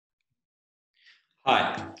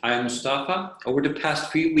Hi, I am Mustafa. Over the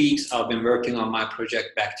past few weeks, I've been working on my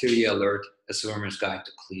project BacteriAlert, a swimmer's guide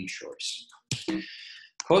to clean shores.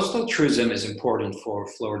 Coastal tourism is important for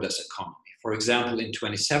Florida's economy. For example, in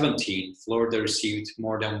 2017, Florida received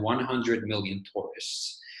more than 100 million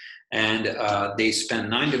tourists, and they spent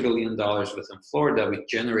 $90 billion within Florida, which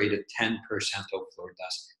generated 10% of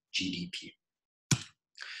Florida's GDP.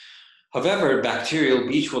 However, bacterial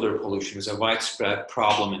beach water pollution is a widespread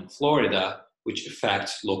problem in Florida, which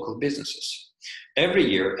affects local businesses. Every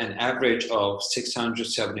year, an average of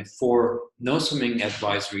 674 no swimming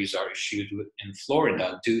advisories are issued in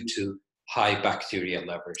Florida due to high bacteria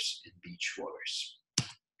levels in beach waters.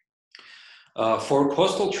 For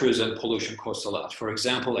coastal tourism, pollution costs a lot. For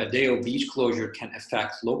example, a day of beach closure can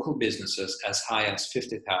affect local businesses as high as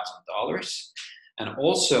 $50,000. And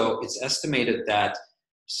also, it's estimated that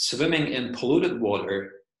swimming in polluted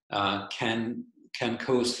water can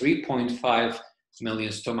cause 3.5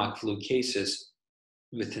 million stomach flu cases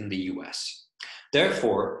within the US.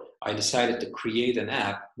 Therefore, I decided to create an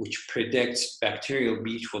app which predicts bacterial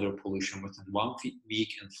beach water pollution within 1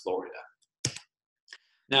 week in Florida.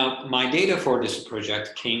 Now, my data for this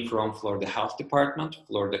project came from Florida Health Department,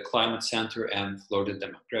 Florida Climate Center, and Florida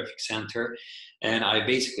Demographic Center. And I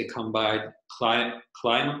basically combined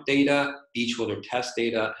climate data, beach water test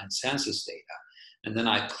data, and census data. And then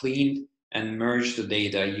I cleaned and merged the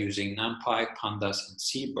data using NumPy, Pandas, and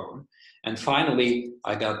Seaborn. And finally,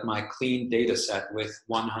 I got my clean data set with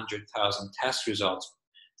 100,000 test results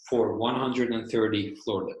for 130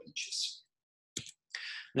 Florida beaches.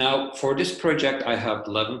 Now, for this project, I have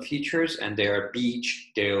 11 features, and they are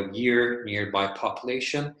beach, day of year, nearby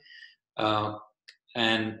population,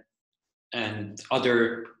 and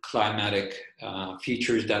other climatic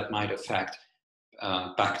features that might affect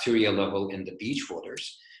bacteria level in the beach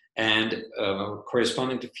waters. And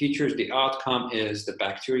corresponding to features, the outcome is the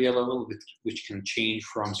bacteria level, which can change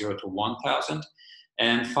from 0 to 1,000.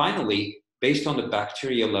 And finally, based on the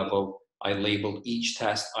bacteria level, I labeled each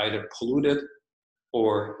test either polluted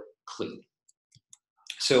or clean.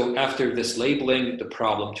 So after this labeling, the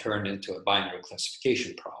problem turned into a binary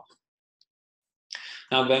classification problem.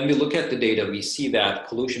 Now, when we look at the data, we see that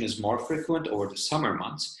pollution is more frequent over the summer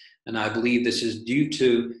months, and I believe this is due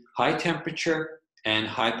to high temperature and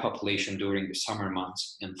high population during the summer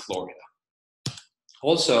months in Florida.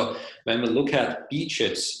 Also, when we look at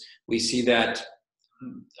beaches, we see that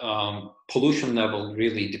pollution level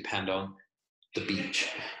really depend on the beach.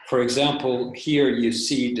 For example, here you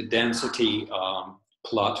see the density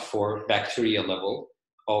plot for bacteria level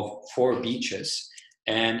of 4 beaches,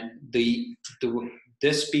 and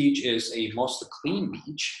this beach is a most clean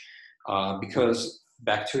beach because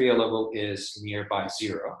bacteria level is nearby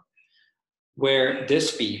 0. Where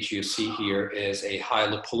this beach you see here is a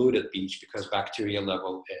highly polluted beach because bacteria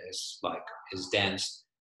level is dense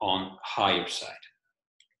on higher side.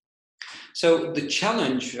 So the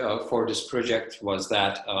challenge for this project was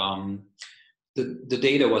that the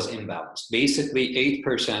data was imbalanced. Basically,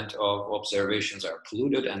 8% of observations are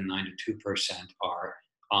polluted and 92% are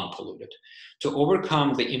unpolluted. To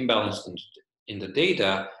overcome the imbalance in the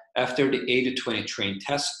data, after the 80-20 train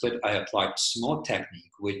test split, I applied SMOTE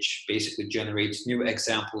technique, which basically generates new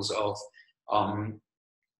examples of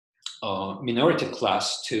minority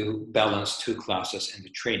class to balance 2 classes in the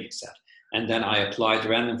training set. And then I applied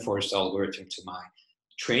random forest algorithm to my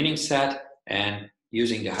training set, and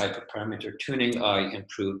using the hyperparameter tuning, I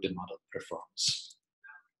improved the model performance.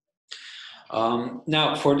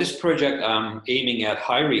 Now, for this project, I'm aiming at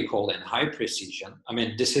high recall and high precision. I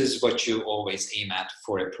mean, this is what you always aim at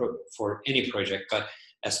for any project, but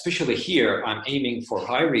especially here, I'm aiming for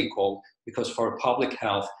high recall because for public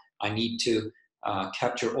health, I need to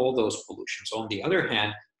capture all those pollutions. On the other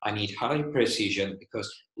hand, I need high precision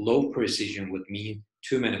because low precision would mean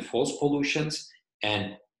too many false pollutions,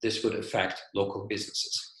 and this would affect local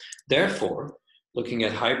businesses. Therefore, looking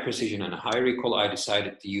at high precision and high recall, I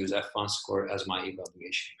decided to use F1 score as my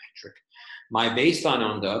evaluation metric. My baseline,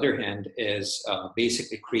 on the other hand, is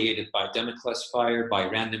basically created by demo classifier by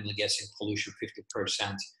randomly guessing pollution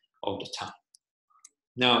 50% of the time.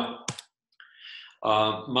 Now,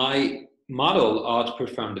 my model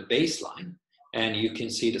outperformed the baseline, and you can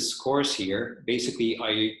see the scores here. Basically,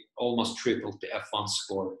 I almost tripled the F1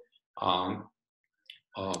 score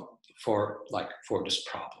for this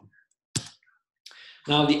problem.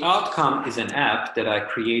 Now, the outcome is an app that I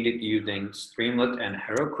created using Streamlit and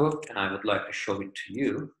Heroku, and I would like to show it to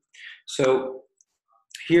you. So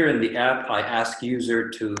here in the app, I ask user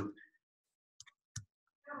to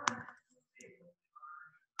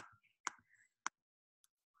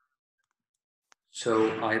So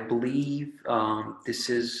I believe this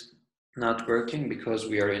is not working because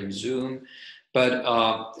we are in Zoom, but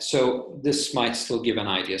so this might still give an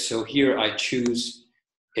idea. So here I choose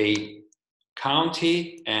a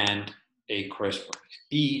county and a corresponding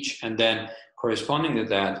beach, and then corresponding to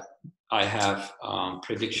that, I have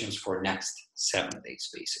predictions for next 7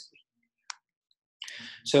 days, basically.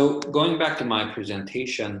 So going back to my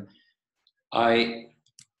presentation, I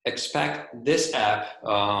expect this app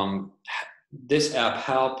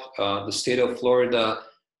help the state of Florida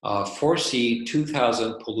foresee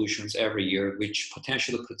 2,000 pollutions every year, which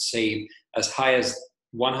potentially could save as high as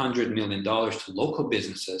 $100 million to local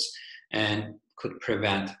businesses and could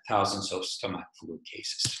prevent thousands of stomach flu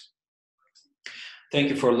cases. Thank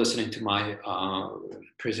you for listening to my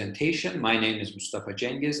presentation. My name is Mustafa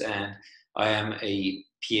CENGİZ, and I am a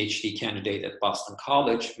PhD candidate at Boston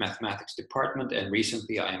College, Mathematics Department, and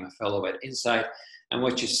recently I am a fellow at Insight. And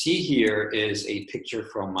what you see here is a picture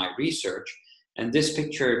from my research. And this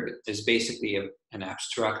picture is basically an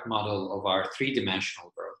abstract model of our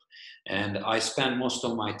three-dimensional world. And I spent most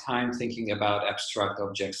of my time thinking about abstract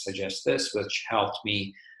objects such as this, which helped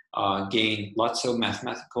me gain lots of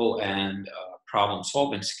mathematical and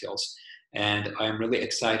problem-solving skills. And I'm really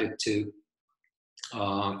excited to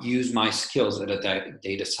use my skills at a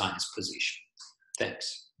data science position.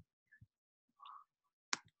 Thanks.